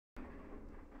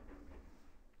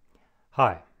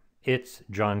Hi, it's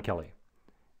John Kelly.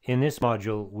 In this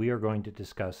module, we are going to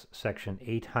discuss Section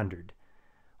 800,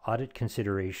 Audit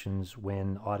Considerations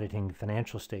when Auditing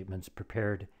Financial Statements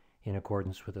Prepared in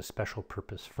Accordance with a Special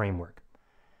Purpose Framework.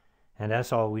 And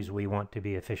as always, we want to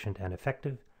be efficient and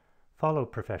effective, follow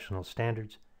professional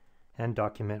standards, and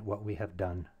document what we have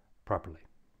done properly.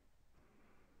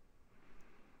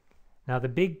 Now, the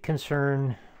big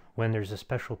concern when there's a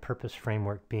special purpose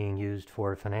framework being used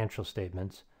for financial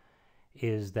statements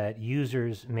is that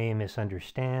users may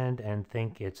misunderstand and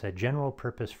think it's a general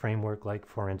purpose framework, like,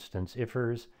 for instance,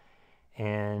 IFRS,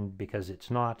 and because it's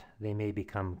not, they may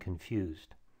become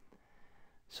confused.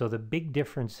 So the big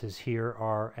differences here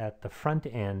are at the front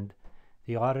end.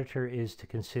 The auditor is to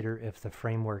consider if the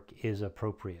framework is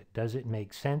appropriate. Does it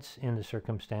make sense in the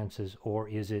circumstances, or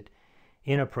is it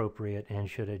inappropriate, and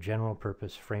should a general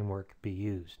purpose framework be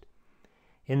used?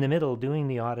 In the middle, doing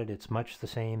the audit, it's much the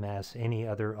same as any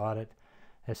other audit,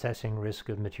 assessing risk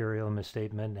of material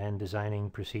misstatement and designing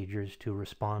procedures to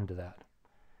respond to that.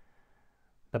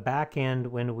 The back end,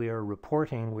 when we are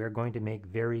reporting, we are going to make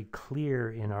very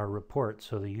clear in our report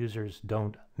so the users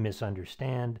don't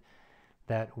misunderstand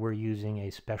that we're using a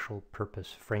special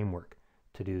purpose framework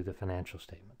to do the financial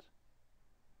statements.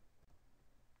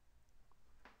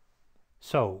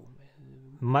 So,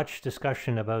 much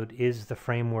discussion about, is the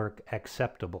framework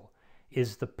acceptable?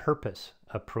 Is the purpose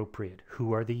appropriate?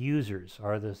 Who are the users?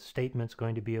 Are the statements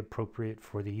going to be appropriate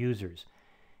for the users?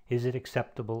 Is it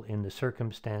acceptable in the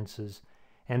circumstances?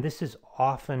 And this is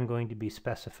often going to be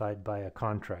specified by a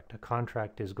contract. A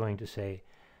contract is going to say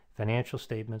financial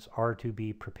statements are to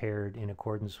be prepared in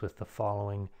accordance with the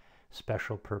following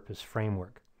special purpose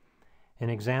framework. An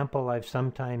example I've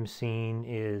sometimes seen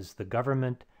is the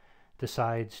government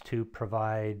decides to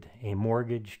provide a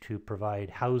mortgage to provide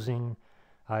housing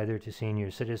either to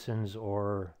senior citizens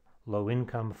or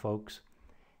low-income folks,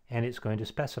 and it's going to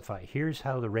specify, here's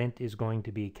how the rent is going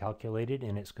to be calculated,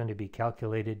 and it's going to be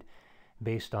calculated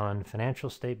based on financial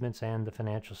statements, and the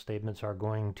financial statements are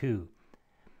going to,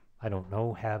 I don't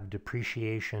know, have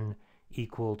depreciation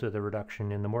equal to the reduction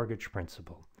in the mortgage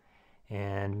principal,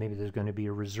 and maybe there's going to be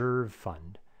a reserve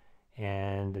fund,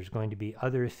 and there's going to be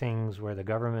other things where the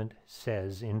government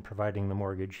says in providing the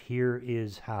mortgage, here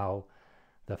is how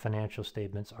the financial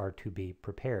statements are to be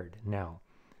prepared. Now,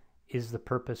 is the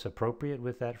purpose appropriate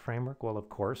with that framework? Well, of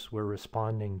course, we're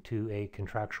responding to a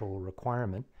contractual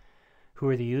requirement. Who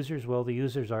are the users? Well, the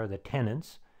users are the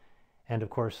tenants, and of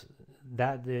course,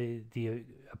 that the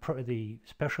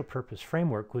special purpose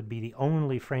framework would be the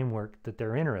only framework that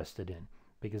they're interested in,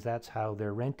 because that's how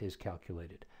their rent is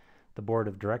calculated. The board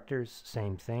of directors,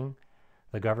 same thing.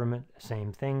 The government,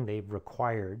 same thing. They've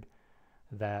required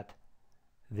that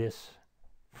this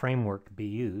framework be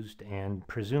used, and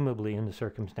presumably in the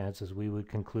circumstances we would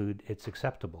conclude it's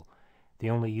acceptable. The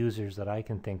only users that I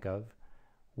can think of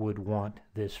would want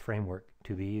this framework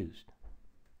to be used.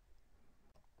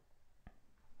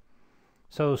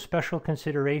 So special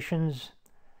considerations,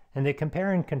 and they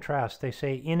compare and contrast. They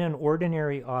say in an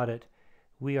ordinary audit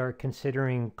we are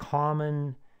considering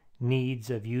common needs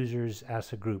of users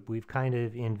as a group. We've kind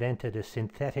of invented a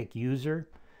synthetic user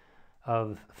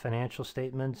of financial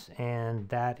statements, and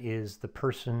that is the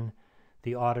person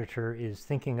the auditor is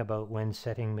thinking about when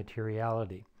setting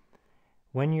materiality.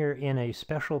 When you're in a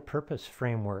special purpose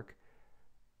framework,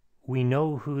 we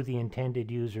know who the intended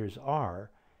users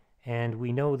are, and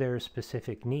we know their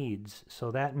specific needs, so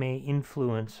that may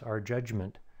influence our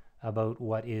judgment about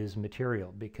what is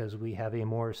material, because we have a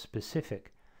more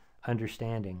specific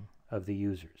understanding of the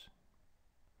users.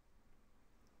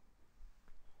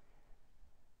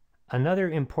 Another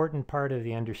important part of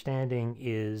the understanding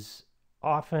is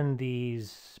often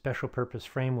these special purpose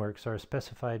frameworks are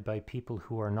specified by people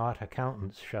who are not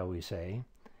accountants, shall we say,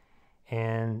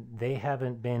 and they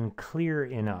haven't been clear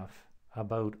enough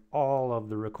about all of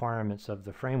the requirements of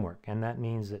the framework, and that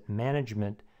means that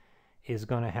management is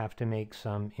going to have to make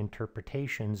some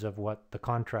interpretations of what the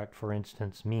contract, for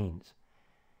instance, means.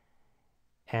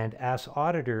 And as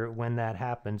auditor, when that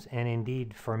happens, and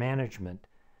indeed for management,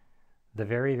 the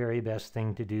very, very best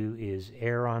thing to do is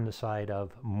err on the side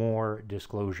of more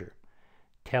disclosure.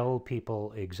 Tell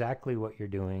people exactly what you're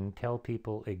doing. Tell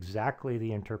people exactly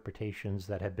the interpretations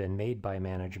that have been made by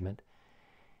management.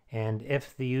 And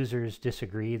if the users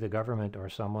disagree, the government or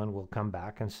someone will come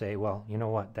back and say, well, you know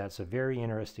what, that's a very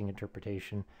interesting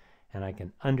interpretation, and I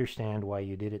can understand why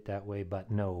you did it that way, but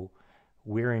no,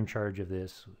 we're in charge of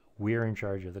this, we're in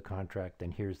charge of the contract,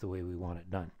 and here's the way we want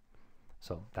it done.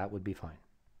 So that would be fine.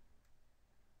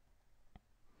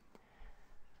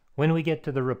 When we get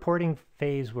to the reporting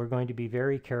phase, we're going to be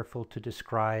very careful to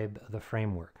describe the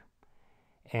framework.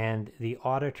 And the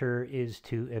auditor is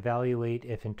to evaluate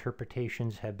if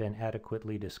interpretations have been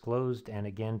adequately disclosed, and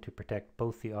again, to protect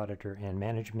both the auditor and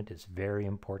management, it's very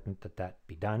important that that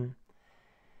be done.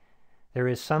 There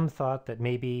is some thought that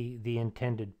maybe the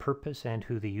intended purpose and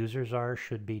who the users are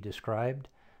should be described.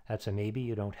 That's a maybe.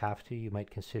 You don't have to. You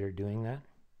might consider doing that.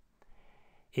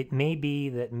 It may be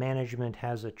that management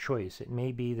has a choice. It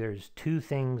may be there's two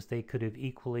things they could have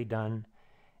equally done,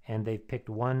 and they've picked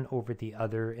one over the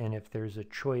other, and if there's a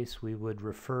choice, we would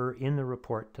refer in the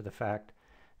report to the fact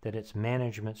that it's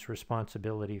management's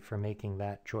responsibility for making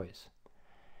that choice.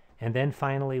 And then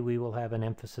finally, we will have an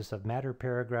emphasis of matter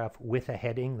paragraph with a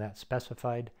heading that's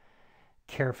specified,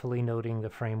 carefully noting the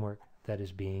framework that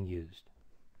is being used.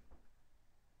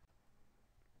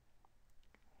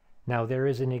 Now, there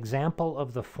is an example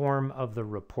of the form of the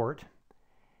report,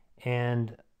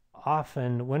 and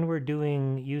often when we're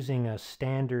using a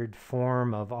standard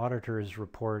form of auditor's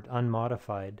report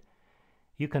unmodified,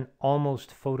 you can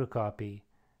almost photocopy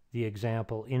the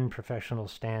example in professional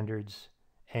standards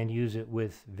and use it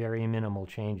with very minimal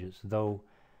changes, though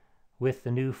with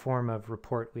the new form of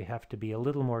report we have to be a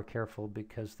little more careful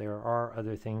because there are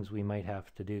other things we might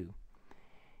have to do.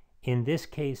 In this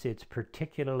case, it's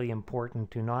particularly important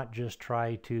to not just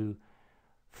try to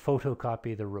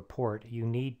photocopy the report. You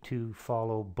need to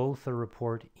follow both the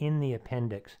report in the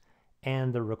appendix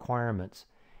and the requirements.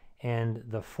 And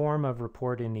the form of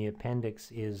report in the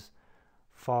appendix is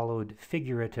followed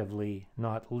figuratively,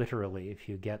 not literally, if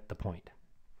you get the point.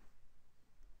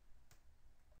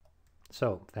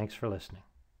 So, thanks for listening.